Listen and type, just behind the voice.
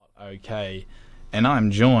okay, and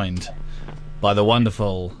I'm joined by the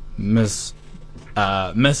wonderful Miss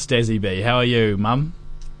Desi B. How are you, Mum?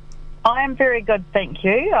 I am very good, thank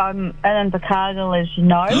you. I'm in Invercargill, as you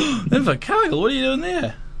know. Invercargill? What are you doing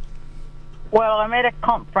there? Well, I'm at a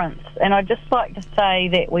conference, and I'd just like to say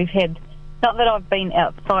that we've had, not that I've been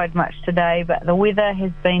outside much today, but the weather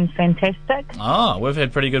has been fantastic. Oh, we've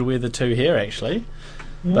had pretty good weather too here, actually.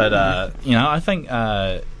 Yeah. But, I think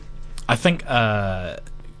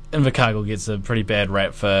Invercargill gets a pretty bad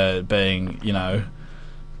rap for being,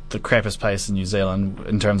 the crappiest place in New Zealand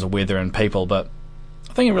in terms of weather and people, but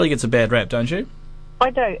I think it really gets a bad rap, don't you? I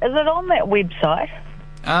do. Is it on that website?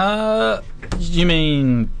 You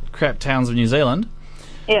mean Crap Towns of New Zealand?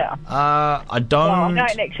 Yeah. I don't... Well, I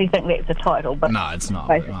don't actually think that's the title, but... No, it's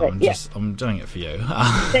not. I'm doing it for you.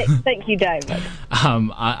 Thank you, David.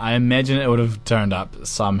 I imagine it would have turned up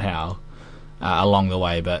somehow along the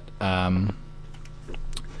way, but no,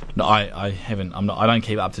 I haven't. I don't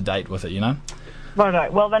keep up to date with it,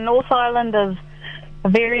 Right. Well, the North Islanders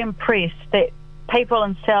are very impressed that people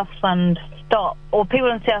in Southland stop, or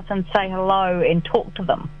people in Southland say hello and talk to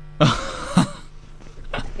them.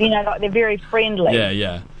 Like they're very friendly.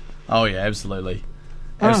 Yeah. Oh, yeah, absolutely.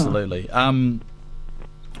 Absolutely.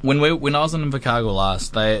 When I was in Invercargill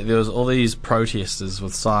last, there was all these protesters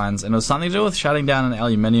with signs, and it was something to do with shutting down an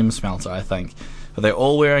aluminium smelter, I think. But they're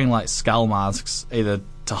all wearing, like, skull masks, either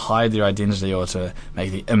to hide their identity or to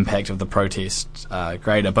make the impact of the protest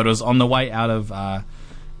greater. But it was on the way out of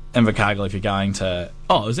Invercargill if you're going to...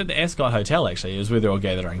 Oh, it was at the Ascot Hotel, actually. It was where they're all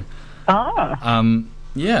gathering. Oh.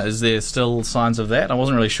 Yeah, is there still signs of that? I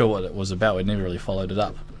wasn't really sure what it was about. We'd never really followed it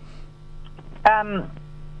up.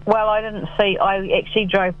 Well, I didn't see... I actually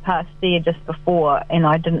drove past there just before, and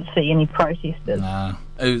I didn't see any protesters. Nah.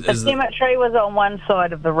 The cemetery was on one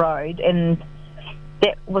side of the road, and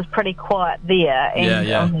that was pretty quiet there. And,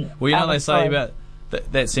 yeah. Well, they say about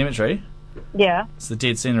that cemetery? Yeah. It's the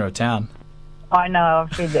dead centre of town. I know,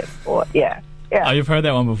 I've heard that before, yeah. Oh, you've heard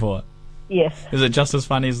that one before? Yes. Is it just as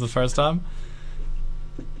funny as the first time?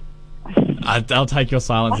 I'll take your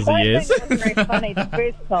silence as a yes. I think it was very funny the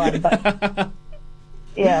first time, but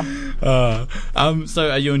yeah. So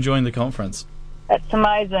are you enjoying the conference? It's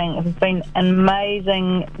amazing. It's been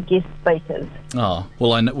amazing guest speakers. Oh,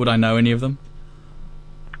 well, would I know any of them?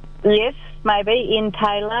 Yes, maybe. Ian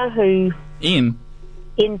Taylor, Ian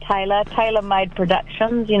Taylor, Taylor Made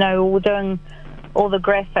Productions, we're doing all the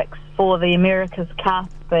graphics for the America's Cup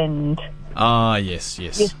and... Ah, yes.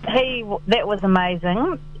 That was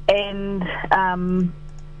amazing. And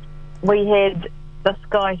we had this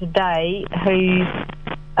guy today who's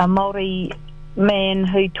a Māori man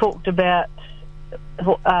who talked about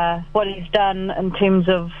what he's done in terms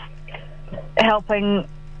of helping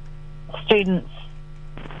students,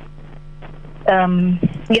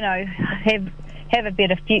 have a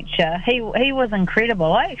better future. He was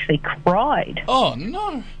incredible. I actually cried. Oh,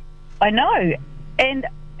 no. I know. And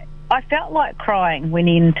I felt like crying when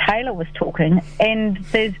Ian Taylor was talking. And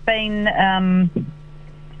there's been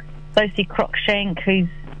Lucy Cruikshank, who's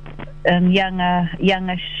a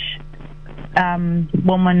youngish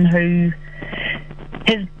woman who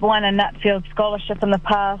has won a Nutfield scholarship in the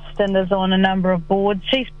past and is on a number of boards.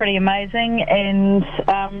 She's pretty amazing. And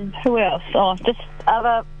who else? Oh, just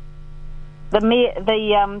other... The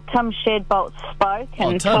Tim Shadbolt spoke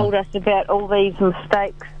and told us about all these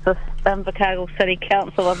mistakes the Invercargill City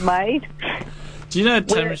Council have made. Do you know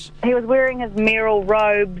Tim... He was wearing his mayoral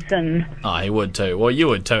robes and... Oh, he would too. Well, you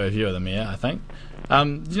would too if you were the mayor, I think.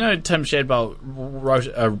 Do you know Tim Shadbolt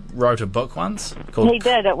wrote a book once called... He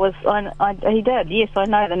did. It was... he did. Yes, I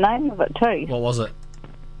know the name of it too. What was it?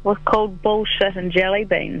 It was called Bullshit and Jelly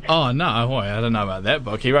Beans. Oh, no. Boy, I don't know about that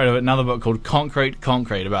book. He wrote another book called Concrete,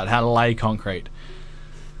 about how to lay concrete.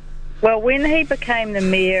 Well, when he became the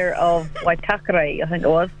mayor of Waitakere, I think it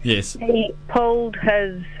was, yes, he pulled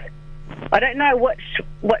his... I don't know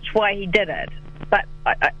which way he did it, but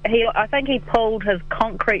I think he pulled his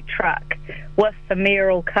concrete truck with the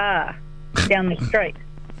mayoral car down the street.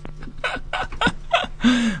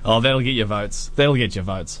 Oh, that'll get your votes. That'll get your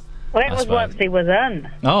votes. Well, that was once he was in.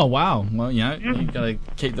 Oh, wow. Well, you've got to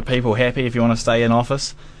keep the people happy if you want to stay in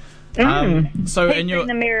office. So he's been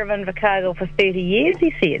the mayor of Invercargill for 30 years,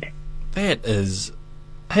 he said.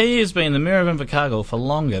 He has been the mayor of Invercargill for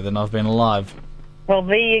longer than I've been alive. Well,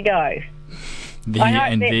 there you go.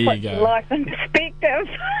 There you go. Life in perspective.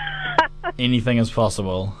 Anything is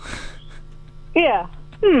possible. Yeah.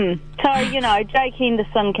 So, Jake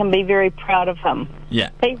Henderson can be very proud of him.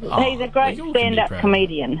 Yeah. He's a great stand-up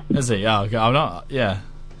comedian. Is he? Oh, okay.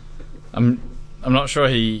 I'm not sure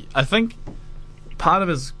I think part of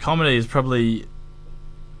his comedy is probably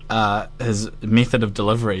his method of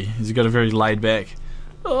delivery. He's got a very laid back.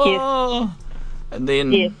 Oh, and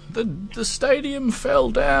then the stadium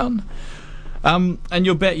fell down. And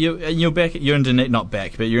you're back. You're back. You're in Dunedin, not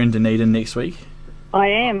back, but you're in Dunedin next week. I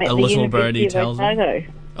am at a the little University birdie of tells me. Otago.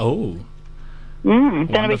 Oh, Going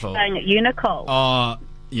to be wonderful. staying at Unicol. Oh,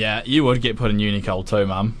 yeah. You would get put in Unicol too,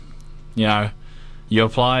 Mum. You know, you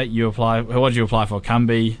apply. What did you apply for?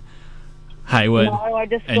 Cumbie, Hayward, No, I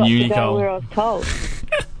just and got to Unicol. go where I was told.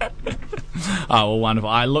 Oh, well, wonderful.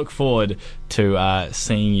 I look forward to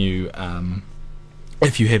seeing you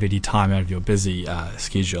if you have any time out of your busy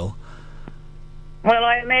schedule. Well,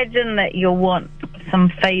 I imagine that you'll want some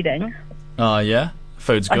feeding. Oh, yeah?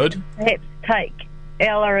 Food's I good? could perhaps take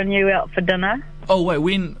Ella and you out for dinner. Oh, wait,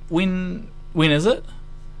 when is it?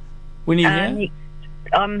 When are you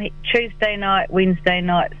here? Tuesday night, Wednesday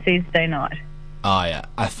night, Thursday night. Oh, yeah.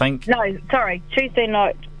 I think... No, sorry, Tuesday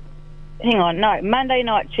night. Hang on, no, Monday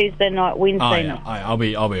night, Tuesday night, Wednesday yeah. night. I'll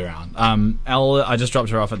be around. Ella, I just dropped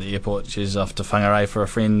her off at the airport. She's off to Whangarei for a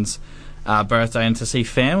friend's birthday and to see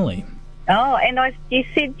family. Oh, and you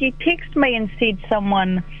texted me and said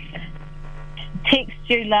someone texted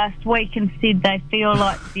you last week and said they feel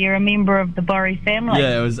like they're a member of the Borry family.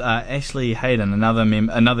 Yeah, it was Ashley Hayden, another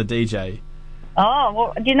DJ. Oh,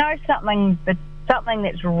 well, do you know something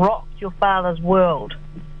that's rocked your father's world?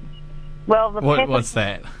 Well, What's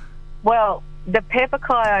that? Well, the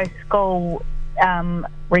Papakayo School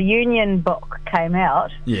reunion book came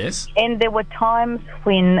out. Yes. And there were times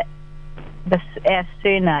when our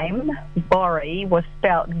surname, Borry, was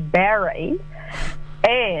spelt Barry,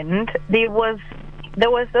 and there was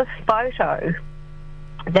this photo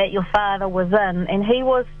that your father was in, and he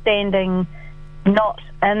was standing he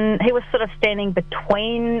was sort of standing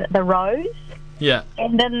between the rows. Yeah.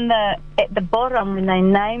 And then at the bottom, when they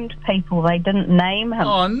named people, they didn't name him.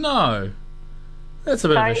 Oh, no. That's a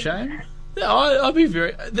bit of a shame. I'd be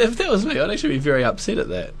if that was me, I'd actually be very upset at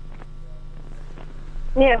that.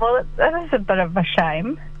 Yeah, well, that is a bit of a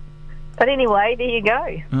shame. But anyway, there you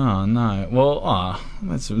go. Oh, no. Well,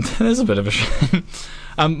 that is a bit of a shame.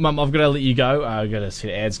 Mum, I've got to let you go. I've got a set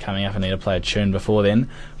of ads coming up. I need to play a tune before then.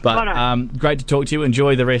 But great to talk to you.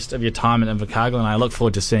 Enjoy the rest of your time in Invercargill, and I look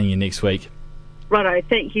forward to seeing you next week. Righto.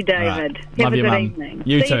 Thank you, David. Right. Have Love a you, good Mum. evening.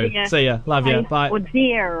 You too. See ya. Love you. Bye. Oh,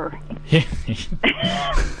 dear.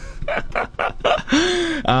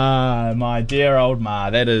 My dear old ma.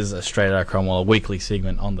 That is a Straight Outta Cromwell, a weekly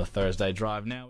segment on the Thursday Drive. Now.